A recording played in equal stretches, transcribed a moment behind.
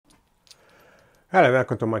Hello,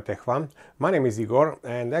 welcome to my Tech One. My name is Igor,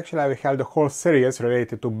 and actually I will have the whole series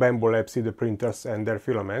related to BambuLab 3D printers and their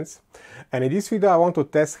filaments. And in this video I want to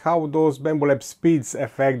test how those BambuLab speeds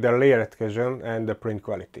affect the layer adhesion and the print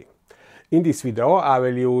quality. In this video I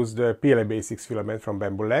will use the PLA Basics filament from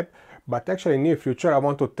BambuLab, but actually in the near future I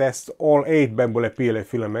want to test all 8 BambuLab PLA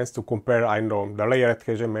filaments to compare, the layer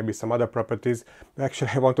adhesion, maybe some other properties.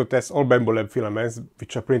 Actually I want to test all BambuLab filaments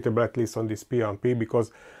which are printable at least on this P1P,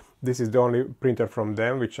 because this is the only printer from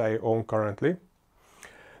them which I own currently.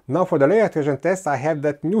 Now for the layer adhesion test I have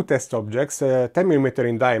that new test objects, 10mm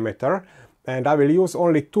in diameter, and I will use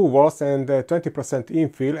only 2 walls and 20%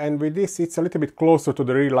 infill, and with this it's a little bit closer to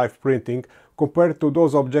the real life printing compared to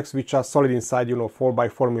those objects which are solid inside,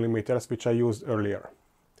 4x4mm, which I used earlier.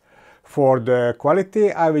 For the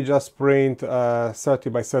quality I will just print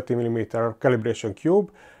 30x30mm calibration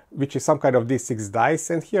cube, which is some kind of D6 dice,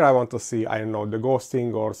 and here I want to see, the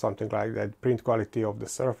ghosting or something like that, print quality of the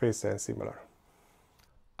surface and similar.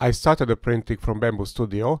 I started the printing from Bambu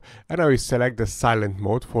Studio, and I will select the silent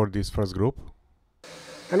mode for this first group.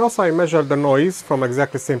 And also I measured the noise from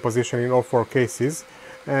exactly the same position in all 4 cases,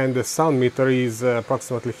 and the sound meter is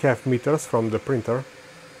approximately half meters from the printer.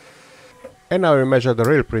 And I will measure the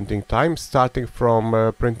real printing time, starting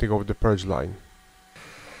from printing of the purge line.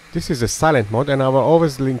 This is the silent mode, and I will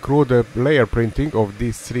always include the layer printing of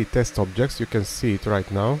these 3 test objects. You can see it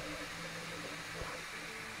right now.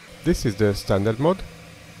 This is the standard mode,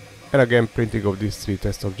 and again printing of these 3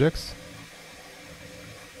 test objects.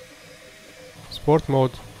 Sport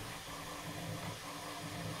mode,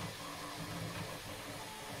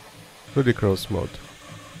 ludicrous mode.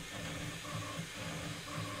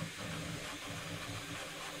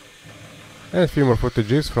 And a few more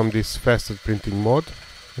footages from this faster printing mode.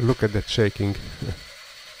 Look at that shaking.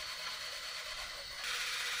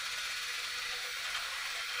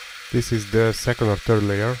 This is the second or third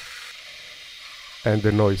layer, and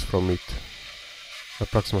the noise from it,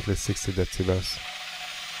 approximately 60 decibels.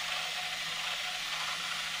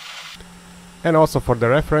 And also for the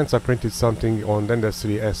reference I printed something on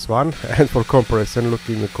Industry S1, and for comparison look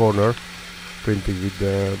in the corner, printing with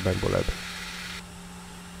the BambuLab.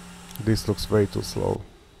 This looks way too slow.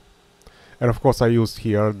 And of course I used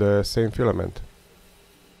here the same filament.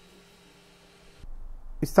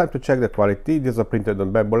 It's time to check the quality. These are printed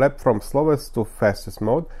on BambuLab from slowest to fastest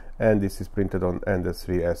mode, and this is printed on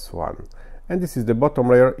Industry S1. And this is the bottom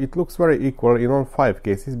layer. It looks very equal in all 5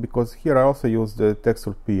 cases, because here I also used the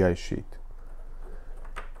textured PI sheet.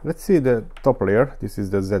 Let's see the top layer. This is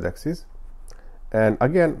the Z-axis, and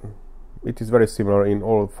again it is very similar in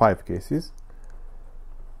all 5 cases.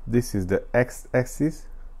 This is the X-axis,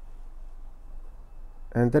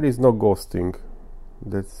 and there is no ghosting.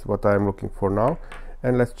 That's what I'm looking for now.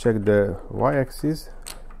 And let's check the Y-axis,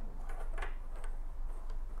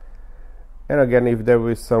 and again if there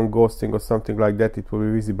is some ghosting or something like that, it will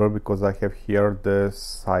be visible because I have here the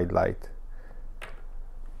side light.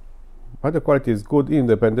 But the quality is good,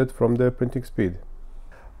 independent from the printing speed.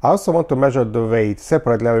 I also want to measure the weight.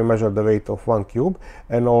 Separately I will measure the weight of 1 cube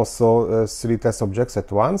and also 3 test objects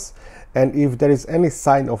at once. And if there is any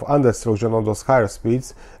sign of underextrusion on those higher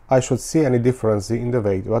speeds, I should see any difference in the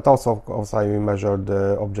weight. But also of course I will measure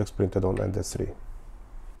the objects printed on ND3.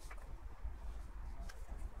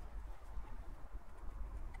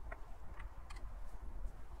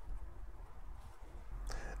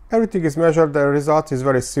 Everything is measured, the result is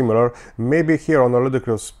very similar. Maybe here on a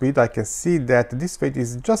ludicrous speed I can see that this weight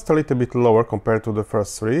is just a little bit lower compared to the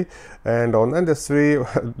first 3, and on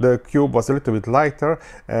ND3 the cube was a little bit lighter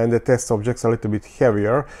and the test objects a little bit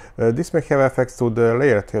heavier. This may have effects to the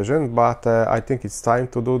layer adhesion, but I think it's time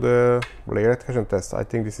to do the layer adhesion test. I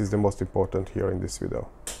think this is the most important here in this video.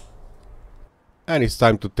 And it's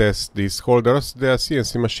time to test these holders. They are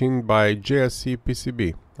CNC machined by JLC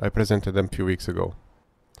PCB. I presented them a few weeks ago.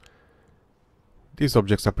 These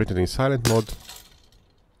objects are printed in silent mode,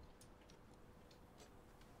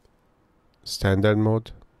 standard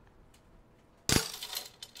mode,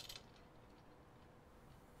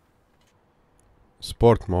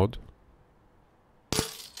 sport mode,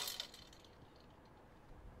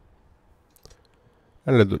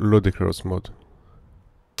 and ludicrous mode.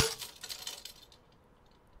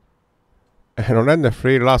 And on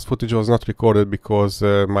NF3 last footage was not recorded because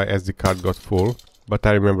my SD card got full, but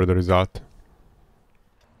I remember the result.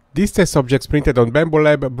 These test objects printed on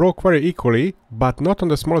BambuLab broke very equally, but not on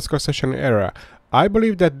the smallest cross-section area. I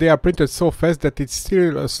believe that they are printed so fast that it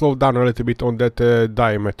still slowed down a little bit on that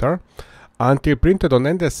diameter. Until printed on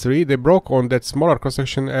ND3, they broke on that smaller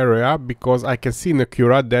cross-section area, because I can see in the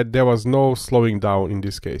Cura that there was no slowing down in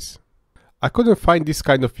this case. I couldn't find this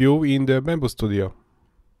kind of view in the Bambu Studio.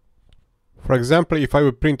 For example, if I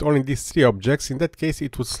would print only these 3 objects, in that case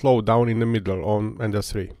it would slow down in the middle on Ender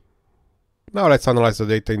 3. Now let's analyze the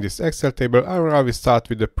data in this Excel table, and I will start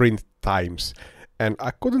with the print times. And I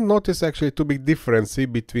couldn't notice actually too big difference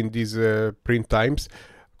between these print times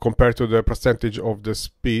compared to the percentage of the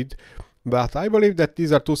speed, but I believe that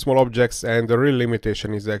these are too small objects and the real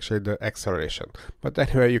limitation is actually the acceleration. But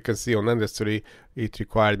anyway, you can see on Ender 3 it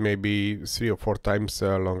required maybe 3 or 4 times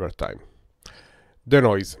longer time. The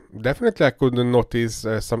noise. Definitely I could notice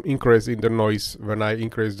some increase in the noise when I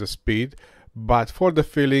increased the speed, but for the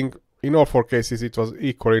feeling, in all 4 cases it was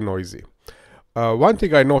equally noisy. One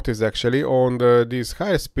thing I noticed actually on these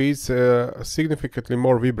higher speeds, significantly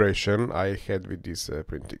more vibration I had with these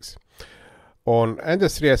printings. On Ender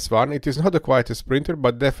 3S1 it is not the quietest printer,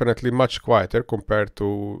 but definitely much quieter compared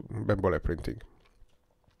to BambuLab printing.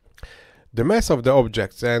 The mass of the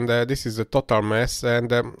objects, and this is a total mass,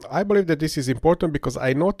 and I believe that this is important because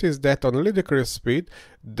I noticed that on ludicrous speed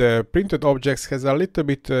the printed objects has a little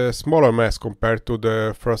bit smaller mass compared to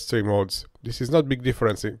the first 3 modes. This is not big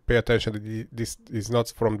difference, pay attention that this is not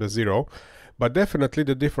from the 0, but definitely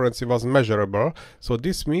the difference was measurable, so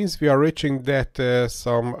this means we are reaching that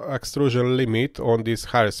some extrusion limit on this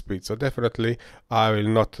higher speed, so definitely I will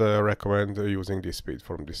not recommend using this speed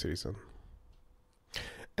for this reason.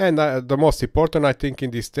 And the most important, I think, in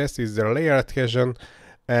this test is the layer adhesion,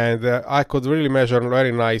 and I could really measure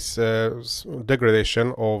very nice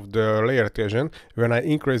degradation of the layer adhesion when I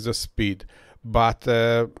increase the speed. But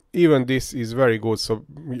even this is very good, so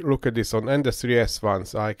look at this on Ender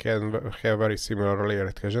 3S1s, I can have very similar layer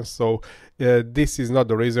adhesion, so this is not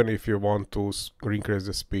the reason. If you want to increase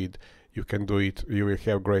the speed, you can do it, you will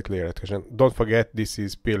have great layer adhesion. Don't forget, this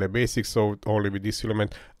is PLA basic, so only with this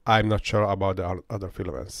filament. I'm not sure about the other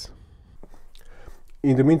filaments.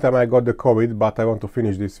 In the meantime, I got the COVID, but I want to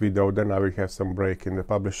finish this video, then I will have some break in the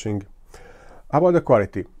publishing. About the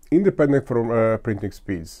quality, independent from printing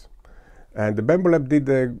speeds. And the BambuLab did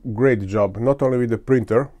a great job, not only with the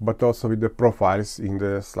printer, but also with the profiles in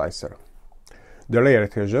the slicer. The layer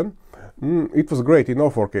adhesion, it was great in all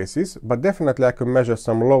 4 cases, but definitely I can measure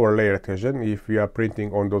some lower layer adhesion if we are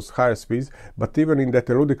printing on those higher speeds, but even in that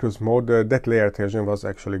ludicrous mode, that layer adhesion was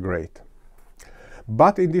actually great.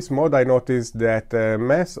 But in this mode I noticed that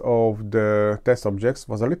mass of the test objects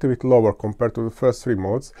was a little bit lower compared to the first 3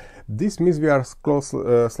 modes. This means we are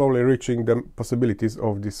slowly reaching the possibilities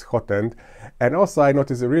of this hot end, and also I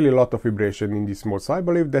noticed a really lot of vibration in this mode, so I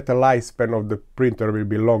believe that the lifespan of the printer will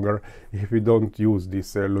be longer if we don't use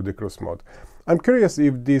this ludicrous mode. I'm curious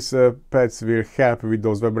if these pads will help with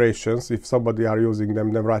those vibrations. If somebody are using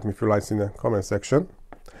them, then write me a few lines in the comment section.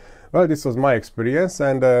 Well, this was my experience,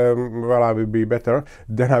 and well, I will be better.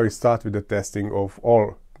 Then I will start with the testing of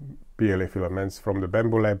all PLA filaments from the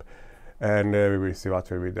BambuLab, and we will see what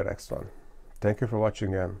will be the next one. Thank you for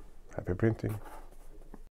watching and happy printing.